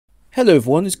Hello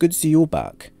everyone, it's good to see you all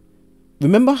back.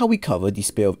 Remember how we covered the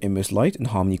Spirit of Inmost Light and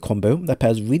Harmony combo that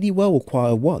pairs really well with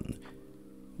Choir of One?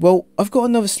 Well, I've got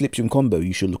another Slipstream combo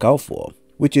you should look out for,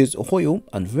 which is Hoyle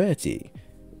and Rarity.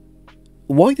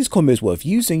 Why this combo is worth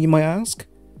using, you might ask?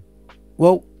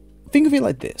 Well, think of it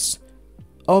like this.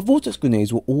 Our Vortex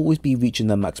grenades will always be reaching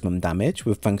their maximum damage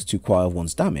with thanks to Choir of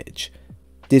One's damage.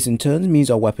 This in turn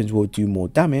means our weapons will do more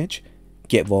damage,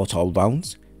 get volatile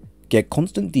rounds, get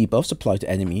constant debuffs applied to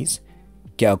enemies,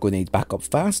 get our grenades back up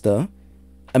faster,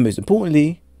 and most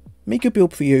importantly, make your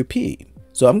build pretty OP.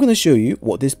 So I'm going to show you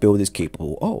what this build is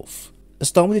capable of. Let's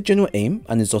start with the general aim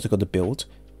and exotic of the build.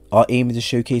 Our aim is to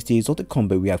showcase the exotic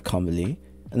combo we have currently,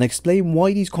 and explain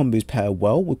why these combos pair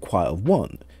well with Choir of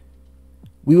One.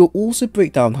 We will also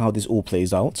break down how this all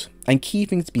plays out, and key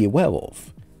things to be aware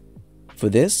of. For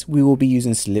this, we will be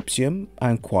using Slipstream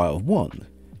and Choir of One.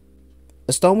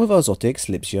 Let's start with our exotic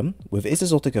Slipstream. With its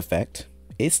exotic effect,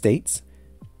 it states,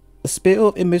 a Spirit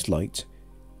of Inmost Light,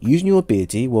 using your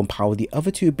ability will empower the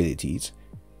other two abilities,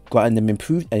 granting them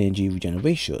improved energy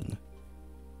regeneration.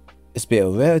 A Spirit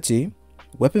of Rarity,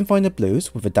 weapon finder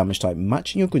blows with a damage type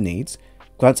matching your grenades,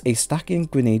 grants a stacking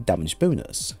grenade damage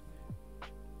bonus.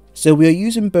 So we are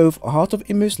using both Heart of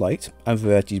Inmost Light and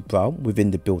Rarity's Brow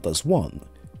within the build as one.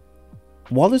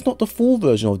 While it's not the full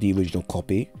version of the original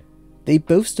copy, they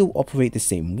both still operate the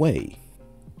same way.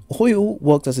 Hoyle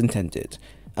works as intended,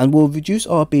 and will reduce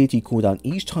our ability cooldown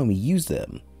each time we use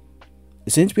them.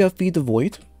 Since we have Feed the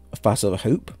Void, Facet of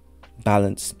Hope,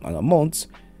 Balance, and our mods,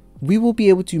 we will be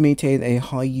able to maintain a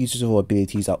high usage of our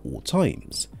abilities at all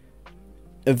times.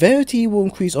 Rarity will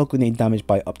increase our grenade damage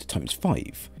by up to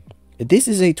 ×5. This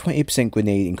is a 20%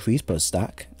 grenade increase per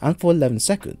stack, and for 11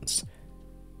 seconds.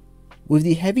 With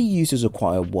the heavy usage of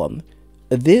Choir of One,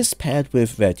 this paired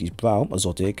with Rarity's Brow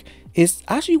exotic is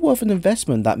actually worth an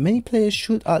investment that many players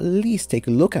should at least take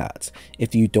a look at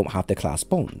if you don't have the class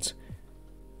bond.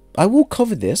 I will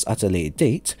cover this at a later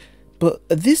date, but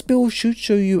this build should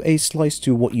show you a slice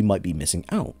to what you might be missing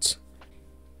out.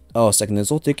 Our second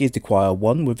exotic is the Choir of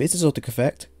One with its exotic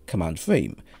effect, Command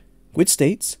Frame, which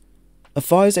states,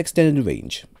 fires extended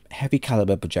range, heavy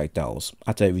caliber projectiles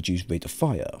at a reduced rate of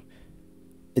fire.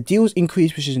 It deals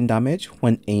increased precision damage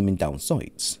when aiming down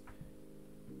sights.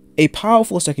 A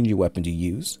powerful secondary weapon to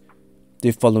use.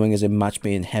 The following is a match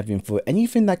made in heaven for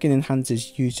anything that can enhance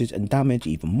its usage and damage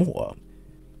even more.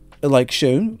 Like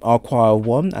shown, our Choir of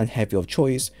One and Heavy of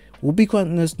choice will be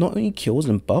granting us not only kills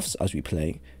and buffs as we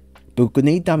play, but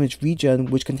grenade damage regen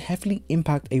which can heavily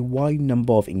impact a wide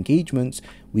number of engagements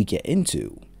we get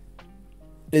into.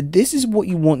 This is what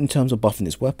you want in terms of buffing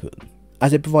this weapon,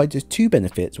 as it provides us two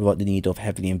benefits without the need of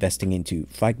heavily investing into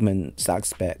fragments,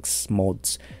 aspects,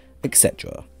 mods,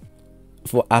 etc.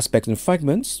 For aspects and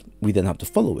fragments, we then have the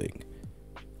following.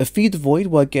 A Feed the Void,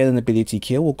 where getting an ability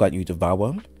kill will grant you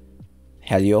Devour.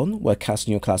 Hellion, where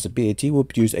casting your class ability will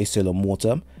produce a solar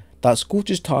mortar that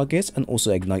scorches targets and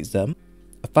also ignites them.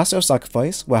 A Facet of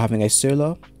Sacrifice, where having a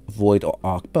solar, void or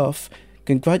arc buff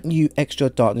can grant you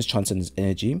extra darkness transcendence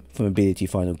energy from ability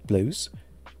final blows.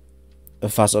 A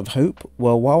Facet of Hope,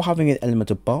 where while having an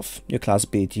elemental buff, your class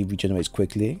ability regenerates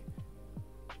quickly.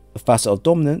 A Facet of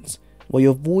Dominance, where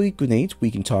your void grenades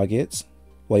weaken targets,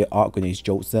 while your arc grenades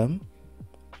jolts them.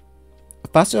 A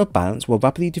Facet of Balance, where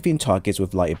rapidly defeating targets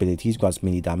with light abilities grants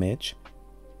melee damage.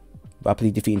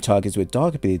 Rapidly defeating targets with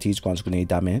dark abilities grants grenade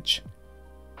damage.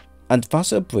 And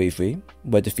Facet of Bravery,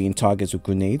 where defeating targets with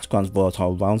grenades grants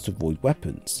volatile rounds to void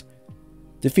weapons.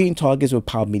 Defeating targets with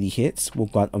powered melee hits will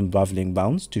grant unraveling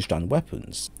rounds to strand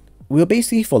weapons. We are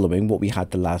basically following what we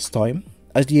had the last time,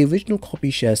 as the original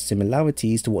copy shares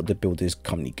similarities to what the build is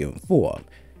currently going for,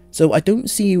 so I don't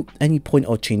see any point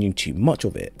of changing too much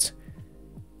of it.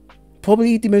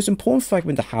 Probably the most important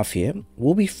fragment to have here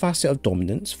will be Facet of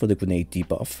Dominance for the grenade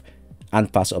debuff,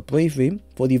 and Facet of Bravery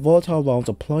for the volatile rounds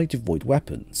applied to void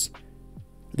weapons.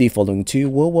 The following two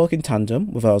will work in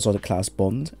tandem with our exotic class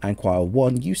bond and Choir of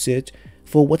One usage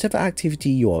for whatever activity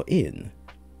you are in.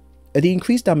 The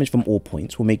increased damage from all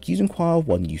points will make using Choir of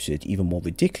One usage even more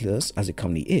ridiculous as it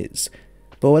currently is,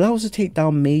 but will allow us to take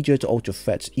down major to ultra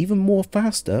threats even more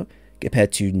faster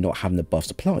compared to not having the buffs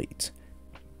applied.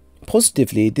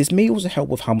 Positively, this may also help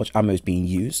with how much ammo is being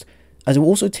used, as it will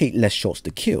also take less shots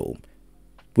to kill,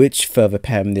 which further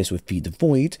pairing this with Feed the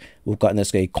Void will grant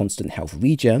us a constant health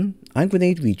regen and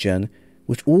grenade regen,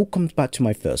 which all comes back to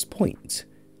my first point.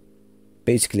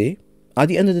 Basically, at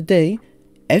the end of the day,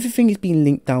 everything is being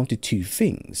linked down to two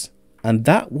things, and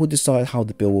that will decide how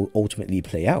the build will ultimately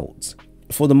play out.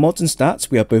 For the mods and stats,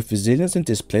 we have both Resilience and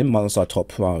Discipline minus our top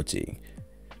priority.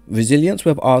 Resilience, we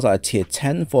have ours at a tier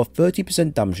 10 for a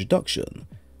 30% damage reduction.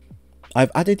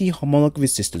 I've added the harmonic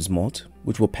resistance mod,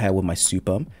 which will pair with my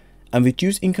super, and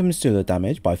reduce incoming solar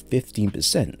damage by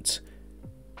 15%.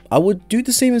 I would do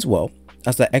the same as well,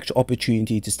 as that extra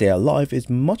opportunity to stay alive is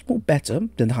much more better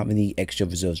than having the extra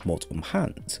reserves mod on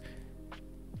hand.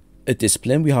 A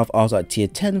discipline, we have ours at tier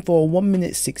 10 for a 1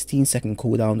 minute 16 second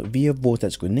cooldown via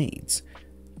Vortex Grenades.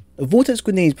 Vortex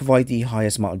Grenades provide the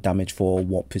highest amount of damage for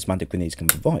what prismatic grenades can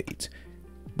provide,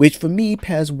 which for me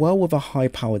pairs well with a high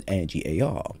powered energy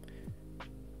AR.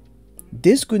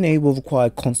 This grenade will require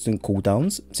constant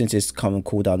cooldowns since its current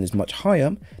cooldown is much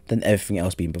higher than everything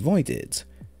else being provided.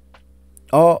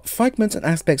 Our fragments and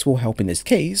aspects will help in this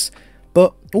case,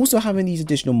 but also having these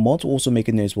additional mods will also make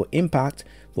a noticeable impact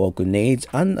for our grenades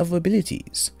and other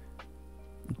abilities.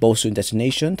 Bolstering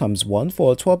Detonation ×1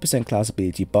 for a 12% class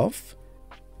ability buff,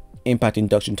 Impact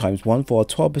Induction ×1 for a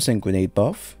 12% grenade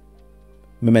buff,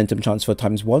 Momentum Transfer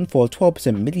 ×1 for a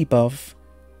 12% melee buff,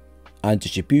 and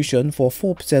Distribution for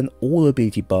 4% all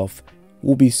ability buff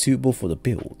will be suitable for the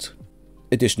build.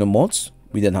 Additional mods,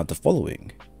 we then have the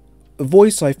following.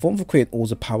 Void Siphon for creating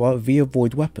ores of power via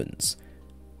void weapons,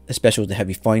 a special the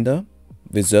Heavy Finder,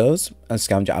 Reserves and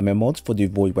Scavenger Ammo mods for the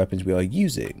void weapons we are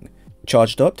using,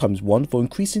 Charged Up ×1 for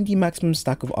increasing the maximum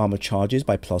stack of armor charges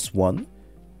by +1,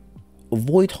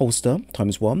 Void Holster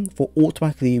 ×1 for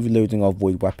automatically reloading our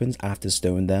void weapons after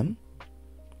stowing them,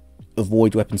 a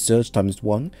Void Weapon Surge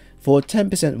 ×1 for a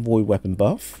 10% void weapon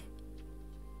buff,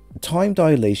 Time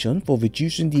Dilation for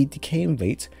reducing the decaying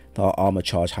rate that our armor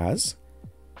charge has,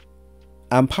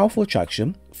 and Powerful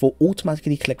Attraction for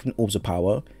automatically collecting orbs of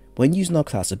power when using our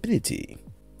class ability.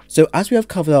 So as we have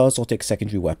covered our exotic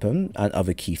secondary weapon and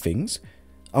other key things,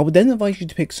 I would then advise you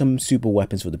to pick some super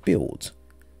weapons for the build.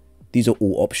 These are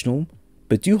all optional,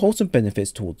 but do hold some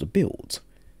benefits towards the build.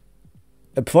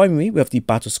 A primary, we have the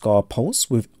Battle Scar Pulse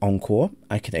with Encore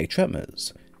and Kinetic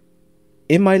Tremors.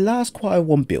 In my last Choir of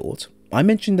One build, I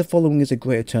mentioned the following is a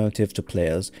great alternative to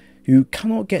players who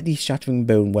cannot get the Shattering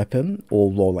Bone weapon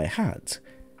or role I had.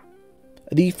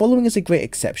 The following is a great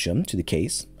exception to the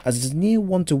case, as it is near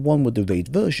 1-to-1 with the raid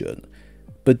version,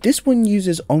 but this one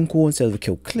uses Encore instead of a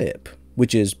kill clip,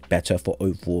 which is better for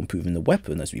overall improving the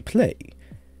weapon as we play.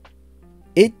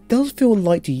 It does feel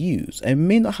light to use and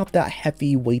may not have that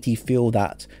heavy weighty feel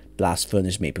that Blast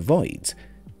Furnace may provide,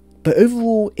 but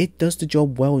overall it does the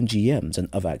job well in GMs and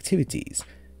other activities,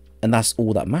 and that's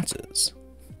all that matters.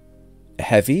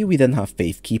 Heavy, we then have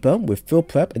Faith Keeper with Fill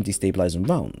Prep and Destabilizing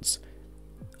Rounds.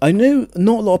 I know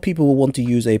not a lot of people will want to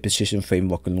use a precision frame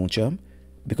rocket launcher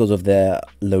because of their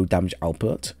low damage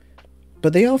output,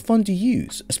 but they are fun to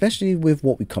use, especially with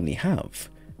what we currently have.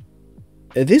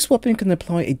 This weapon can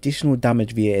apply additional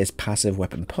damage via its passive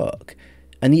weapon perk,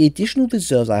 and the additional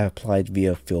reserves I have applied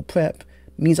via Fill Prep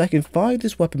means I can fire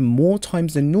this weapon more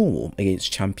times than normal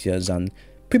against champions and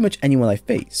pretty much anyone I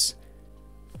face.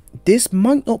 This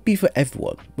might not be for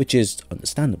everyone, which is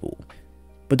understandable,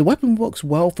 but the weapon works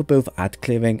well for both ad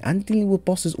clearing and dealing with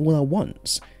bosses all at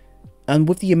once, and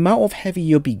with the amount of heavy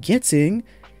you'll be getting,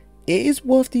 it is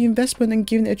worth the investment and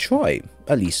giving it a try,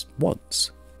 at least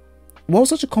once. While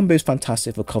such a combo is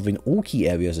fantastic for covering all key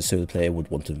areas a solo player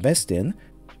would want to invest in,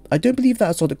 I don't believe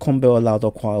that a sort of combo allowed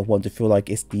our Choir of One to feel like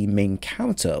it's the main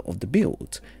character of the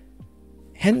build.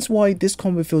 Hence why this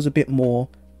combo feels a bit more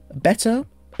better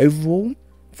overall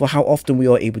for how often we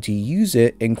are able to use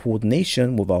it in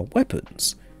coordination with our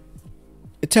weapons.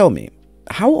 Tell me,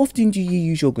 how often do you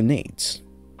use your grenades?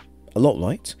 A lot,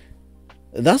 right?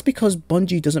 That's because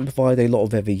Bungie doesn't provide a lot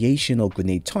of variation or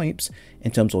grenade types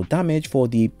in terms of damage for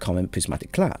the current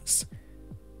prismatic class.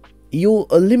 You're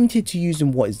limited to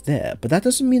using what is there, but that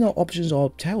doesn't mean our options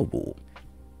are terrible.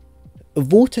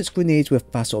 Vortex Grenades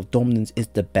with Facet of Dominance is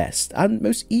the best and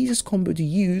most easiest combo to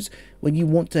use when you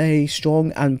want a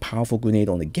strong and powerful grenade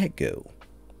on the get-go.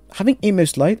 Having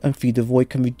Inmost Light and Feed the Void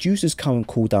can reduce its current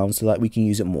cooldown so that we can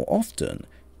use it more often,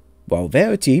 while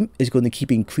Verity is going to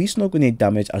keep increasing our grenade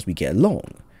damage as we get along.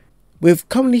 With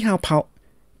how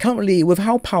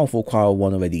powerful Choir of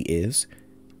One already is,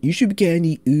 you should be getting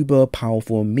the uber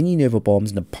powerful mini Nova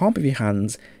bombs in the palm of your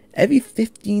hands every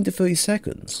 15 to 30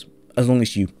 seconds, as long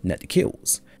as you net the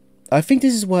kills. I think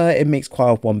this is where it makes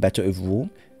Choir of One better overall,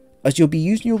 as you'll be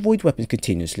using your void weapons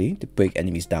continuously to break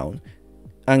enemies down,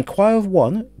 and Choir of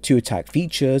One 2 attack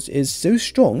features is so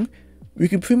strong we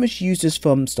can pretty much use this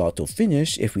from start to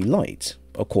finish if we light,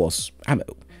 of course, ammo.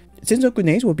 Since our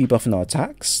grenades will be buffing our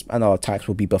attacks, and our attacks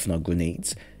will be buffing our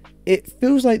grenades, it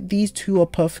feels like these two are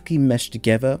perfectly meshed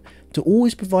together to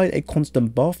always provide a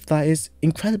constant buff that is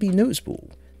incredibly noticeable.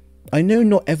 I know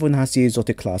not everyone has the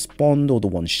exotic class bond or the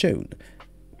one shown,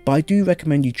 but I do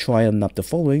recommend you try and nab the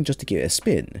following just to give it a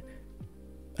spin.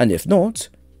 And if not,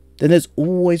 then there's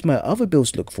always my other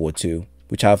builds to look forward to,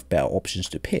 which have better options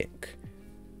to pick.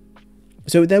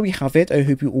 So there we have it. I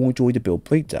hope you all enjoyed the build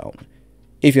breakdown.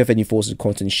 If you have any thoughts on the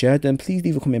content shared, then please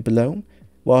leave a comment below.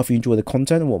 While if you enjoy the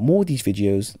content and want more of these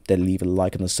videos, then leave a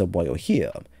like and a sub while you're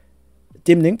here.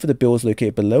 Dim link for the builds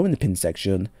located below in the pin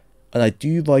section, and I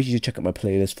do advise you to check out my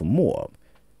playlist for more.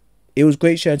 It was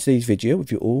great sharing today's video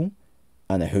with you all,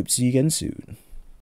 and I hope to see you again soon.